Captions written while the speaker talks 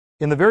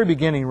In the very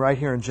beginning, right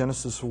here in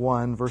Genesis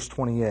 1, verse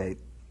 28,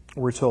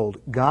 we're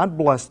told, God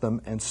blessed them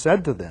and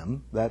said to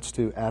them, that's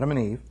to Adam and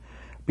Eve,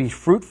 be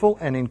fruitful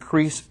and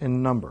increase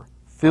in number.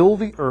 Fill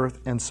the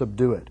earth and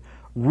subdue it.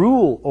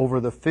 Rule over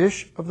the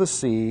fish of the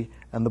sea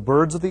and the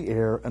birds of the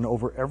air and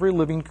over every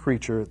living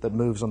creature that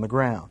moves on the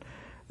ground.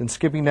 Then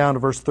skipping down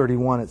to verse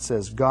 31, it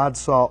says, God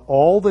saw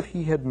all that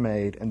he had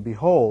made, and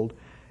behold,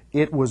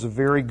 it was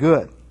very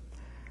good.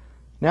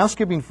 Now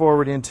skipping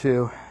forward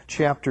into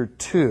chapter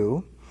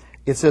 2,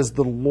 it says,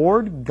 the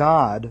Lord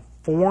God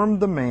formed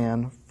the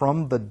man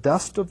from the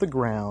dust of the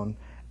ground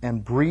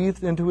and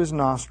breathed into his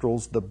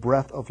nostrils the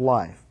breath of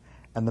life,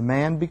 and the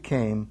man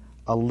became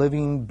a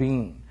living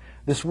being.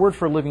 This word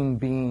for living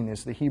being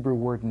is the Hebrew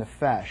word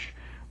nephesh,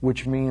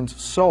 which means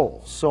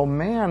soul. So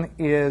man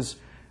is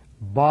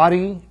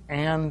body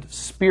and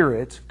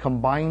spirit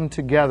combined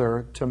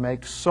together to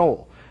make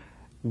soul.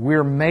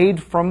 We're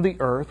made from the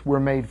earth. We're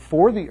made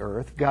for the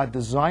earth. God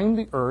designed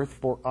the earth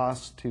for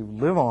us to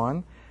live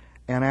on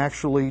and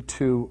actually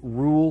to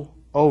rule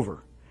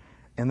over.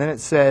 And then it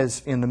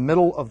says, in the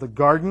middle of the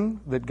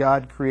garden that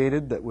God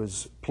created that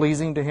was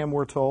pleasing to him,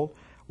 we're told,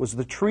 was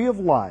the tree of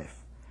life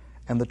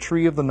and the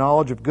tree of the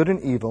knowledge of good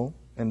and evil.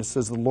 And it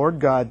says, the Lord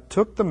God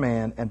took the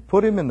man and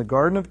put him in the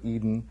Garden of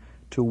Eden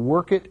to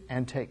work it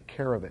and take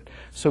care of it.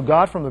 So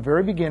God from the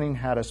very beginning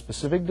had a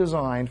specific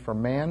design for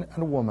man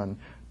and woman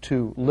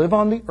to live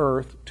on the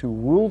earth, to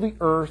rule the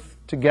earth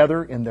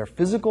together in their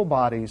physical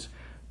bodies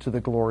to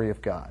the glory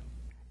of God.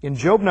 In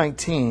Job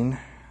 19,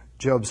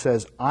 Job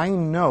says, I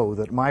know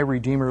that my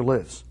Redeemer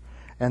lives,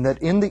 and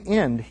that in the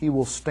end he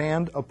will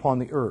stand upon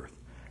the earth.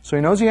 So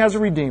he knows he has a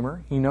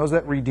Redeemer. He knows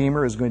that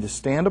Redeemer is going to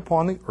stand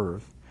upon the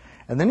earth.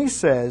 And then he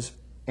says,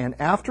 and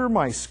after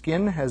my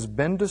skin has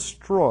been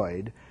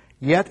destroyed,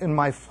 yet in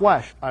my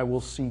flesh I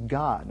will see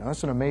God. Now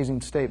that's an amazing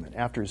statement.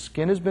 After his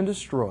skin has been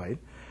destroyed,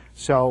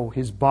 so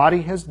his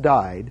body has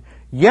died,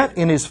 yet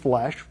in his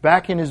flesh,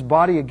 back in his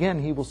body again,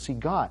 he will see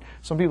God.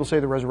 Some people say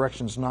the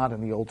resurrection is not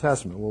in the Old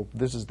Testament. Well,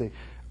 this is the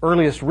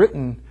earliest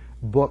written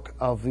book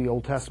of the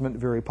Old Testament,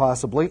 very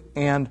possibly,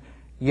 and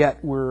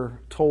yet we're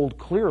told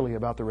clearly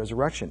about the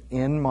resurrection.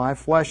 In my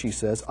flesh, he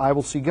says, I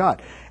will see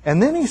God.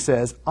 And then he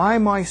says, I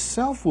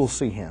myself will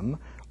see him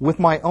with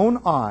my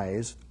own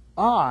eyes,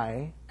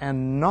 I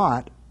and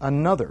not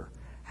another.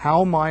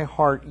 How my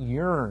heart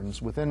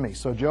yearns within me.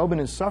 So Job in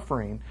his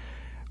suffering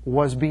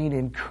was being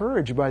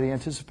encouraged by the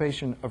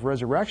anticipation of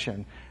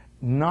resurrection,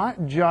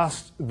 not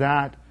just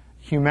that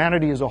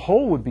humanity as a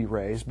whole would be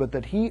raised, but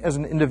that he as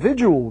an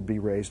individual would be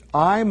raised.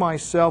 I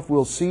myself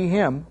will see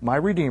him, my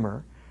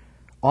Redeemer,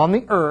 on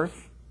the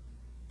earth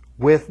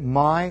with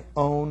my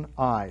own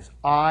eyes.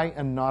 I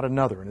and not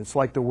another. And it's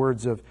like the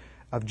words of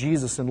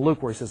Jesus in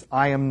Luke where he says,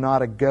 I am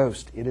not a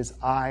ghost. It is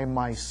I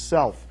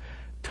myself.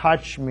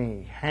 Touch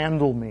me,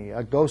 handle me.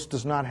 A ghost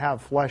does not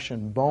have flesh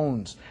and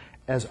bones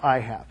as I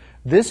have.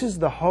 This is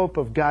the hope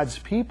of God's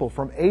people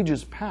from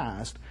ages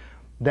past,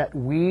 that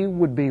we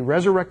would be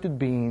resurrected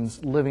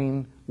beings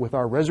living with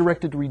our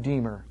resurrected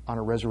Redeemer on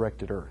a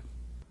resurrected earth.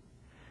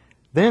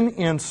 Then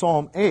in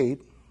Psalm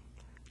 8,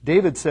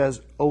 David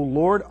says, O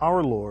Lord,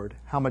 our Lord,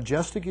 how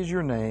majestic is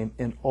your name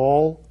in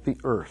all the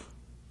earth.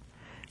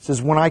 It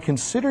says, when I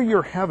consider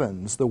your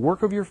heavens, the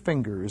work of your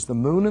fingers, the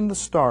moon and the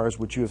stars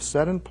which you have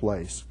set in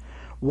place,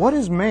 what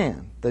is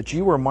man that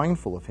you are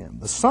mindful of him,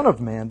 the son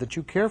of man that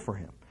you care for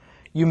him?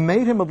 You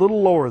made him a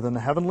little lower than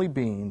the heavenly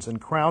beings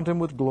and crowned him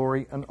with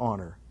glory and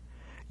honor.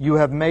 You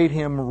have made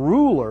him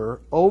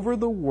ruler over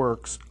the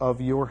works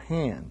of your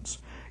hands.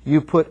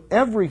 You put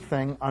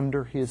everything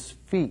under his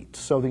feet.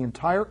 So the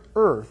entire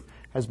earth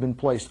has been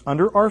placed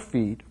under our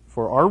feet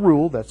for our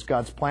rule. That's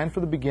God's plan for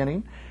the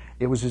beginning.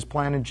 It was his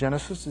plan in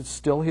Genesis. It's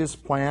still his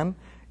plan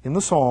in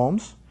the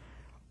Psalms.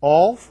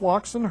 All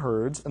flocks and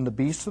herds and the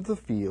beasts of the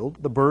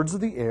field, the birds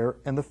of the air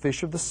and the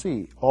fish of the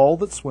sea, all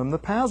that swim the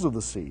paths of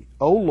the sea.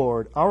 O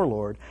Lord, our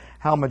Lord,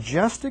 how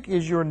majestic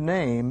is your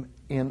name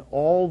in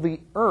all the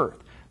earth.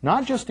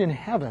 Not just in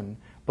heaven,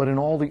 but in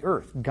all the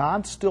earth.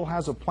 God still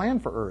has a plan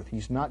for earth.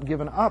 He's not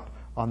given up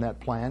on that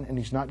plan, and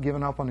he's not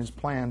given up on his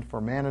plan for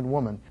man and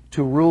woman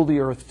to rule the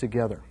earth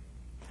together.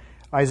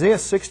 Isaiah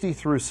 60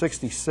 through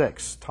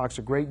 66 talks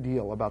a great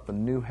deal about the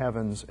new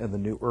heavens and the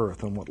new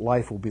earth and what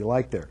life will be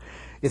like there.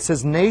 It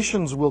says,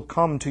 nations will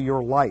come to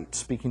your light,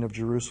 speaking of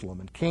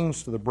Jerusalem, and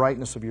kings to the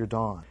brightness of your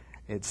dawn.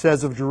 It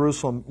says of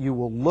Jerusalem, you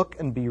will look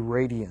and be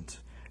radiant.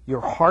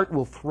 Your heart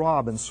will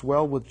throb and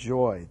swell with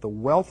joy. The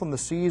wealth on the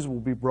seas will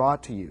be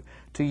brought to you.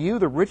 To you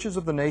the riches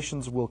of the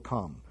nations will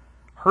come.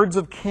 Herds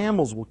of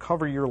camels will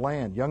cover your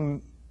land,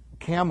 young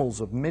camels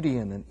of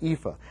Midian and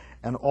Ephah,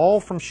 and all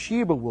from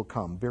Sheba will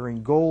come,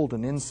 bearing gold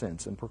and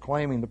incense and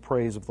proclaiming the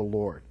praise of the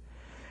Lord.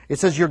 It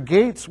says, your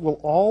gates will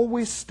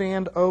always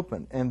stand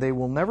open, and they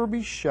will never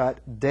be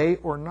shut day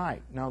or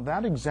night. Now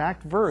that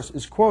exact verse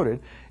is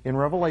quoted in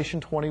Revelation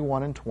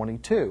 21 and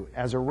 22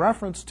 as a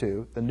reference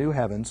to the new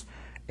heavens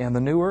and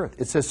the new earth.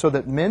 It says, so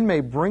that men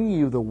may bring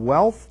you the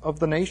wealth of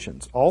the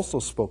nations, also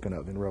spoken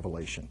of in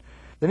Revelation.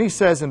 Then he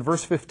says in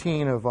verse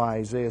 15 of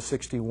Isaiah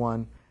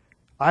 61,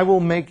 I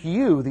will make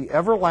you the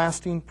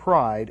everlasting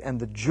pride and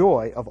the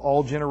joy of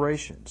all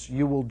generations.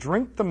 You will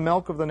drink the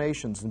milk of the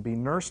nations and be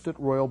nursed at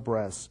royal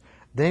breasts.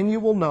 Then you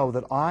will know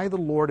that I, the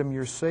Lord, am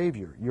your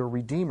Savior, your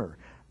Redeemer,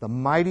 the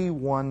mighty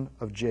one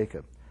of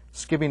Jacob.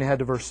 Skipping ahead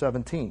to verse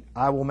 17.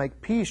 I will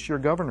make peace your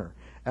governor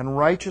and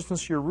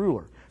righteousness your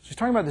ruler. So he's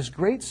talking about this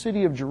great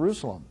city of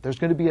Jerusalem. There's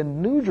going to be a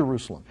new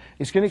Jerusalem.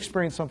 He's going to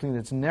experience something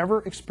that's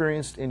never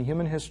experienced in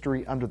human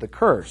history under the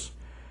curse.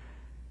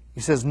 He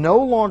says, no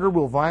longer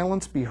will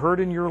violence be heard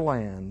in your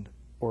land,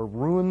 or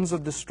ruins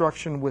of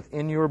destruction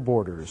within your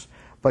borders,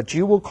 but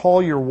you will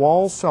call your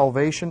walls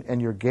salvation and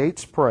your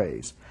gates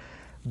praise.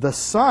 The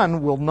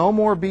sun will no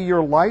more be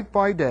your light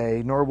by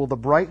day, nor will the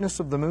brightness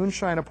of the moon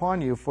shine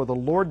upon you, for the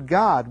Lord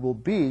God will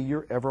be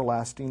your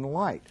everlasting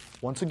light.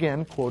 Once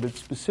again, quoted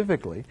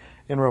specifically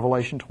in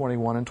Revelation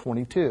 21 and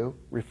 22,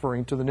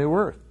 referring to the new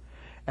earth.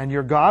 And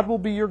your God will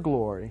be your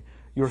glory.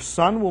 Your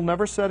sun will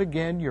never set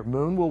again, your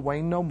moon will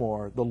wane no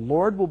more. The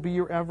Lord will be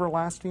your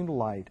everlasting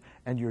light,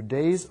 and your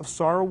days of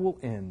sorrow will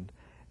end.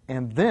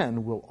 And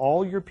then will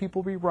all your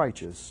people be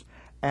righteous,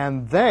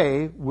 and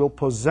they will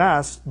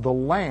possess the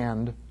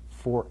land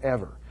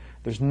forever.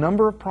 There's a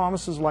number of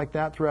promises like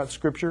that throughout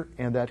Scripture,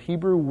 and that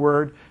Hebrew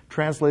word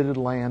translated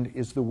land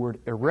is the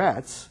word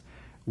eretz,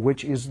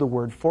 which is the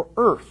word for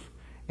earth.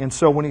 And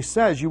so when he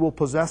says you will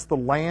possess the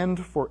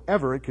land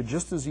forever, it could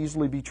just as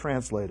easily be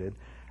translated,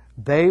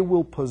 they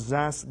will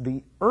possess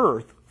the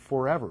earth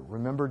forever.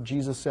 Remember,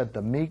 Jesus said,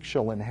 the meek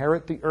shall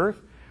inherit the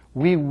earth.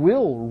 We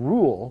will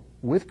rule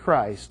with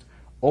Christ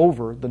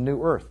over the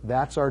new earth.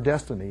 That's our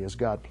destiny as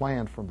God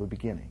planned from the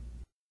beginning.